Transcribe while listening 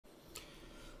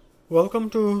Welcome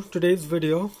to today's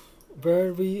video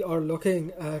where we are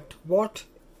looking at what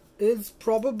is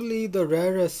probably the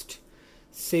rarest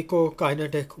Seiko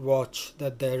Kinetic watch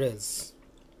that there is.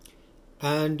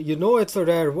 And you know it's a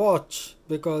rare watch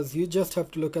because you just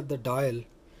have to look at the dial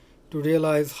to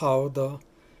realize how the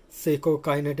Seiko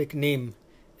Kinetic name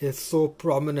is so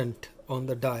prominent on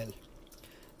the dial.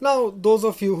 Now, those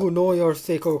of you who know your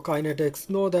Seiko Kinetics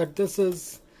know that this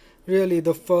is really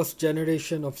the first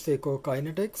generation of Seiko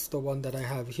Kinetics, the one that I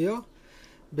have here,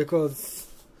 because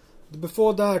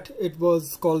before that it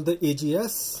was called the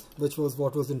AGS, which was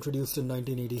what was introduced in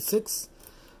 1986.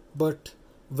 But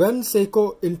when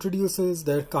Seiko introduces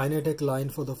their Kinetic line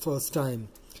for the first time,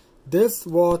 this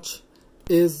watch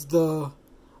is the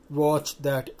watch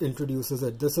that introduces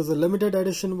it. This is a limited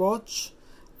edition watch,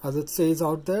 as it says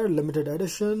out there, limited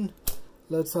edition.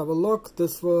 Let's have a look.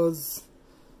 This was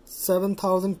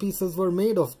 7,000 pieces were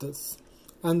made of this,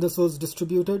 and this was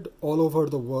distributed all over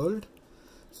the world.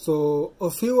 So a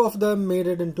few of them made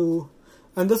it into,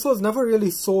 and this was never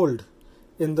really sold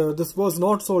in the, this was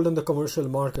not sold in the commercial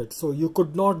market, so you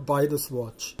could not buy this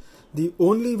watch. The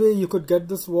only way you could get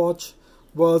this watch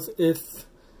was if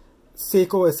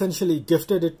Seiko essentially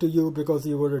gifted it to you because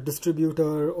you were a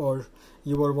distributor or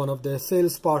you were one of their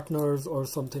sales partners or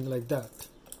something like that.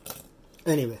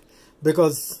 Anyway,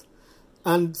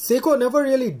 and Seiko never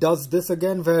really does this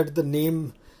again, where the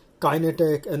name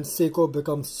Kinetic and Seiko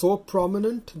becomes so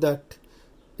prominent that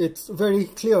it's very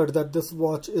clear that this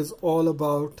watch is all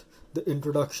about the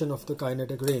introduction of the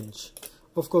Kinetic range.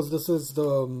 Of course, this is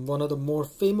the one of the more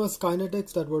famous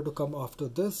Kinetics that were to come after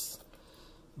this,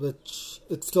 which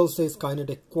it still says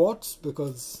Kinetic Quartz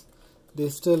because they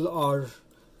still are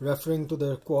referring to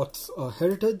their quartz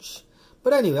heritage.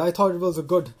 But anyway, I thought it was a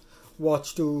good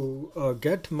watch to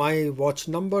get. My watch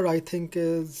number, I think,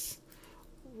 is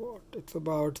it's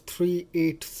about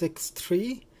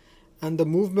 3863, and the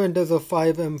movement is a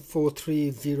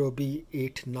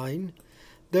 5M430B89.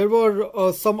 There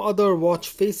were some other watch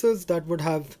faces that would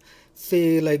have,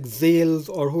 say, like Zales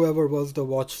or whoever was the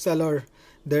watch seller,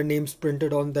 their names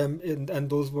printed on them, and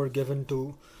those were given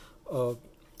to the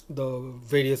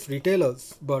various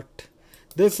retailers. But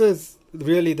this is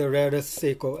really the rarest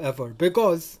Seiko ever,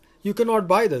 because you cannot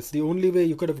buy this. The only way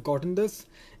you could have gotten this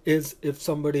is if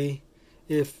Seiko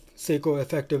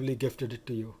effectively gifted it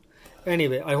to you.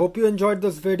 Anyway, I hope you enjoyed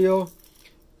this video.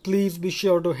 Please be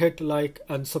sure to hit like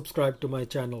and subscribe to my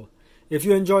channel. If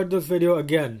you enjoyed this video,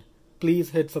 again,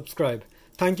 please hit subscribe.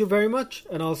 Thank you very much,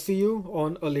 and I'll see you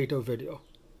on a later video.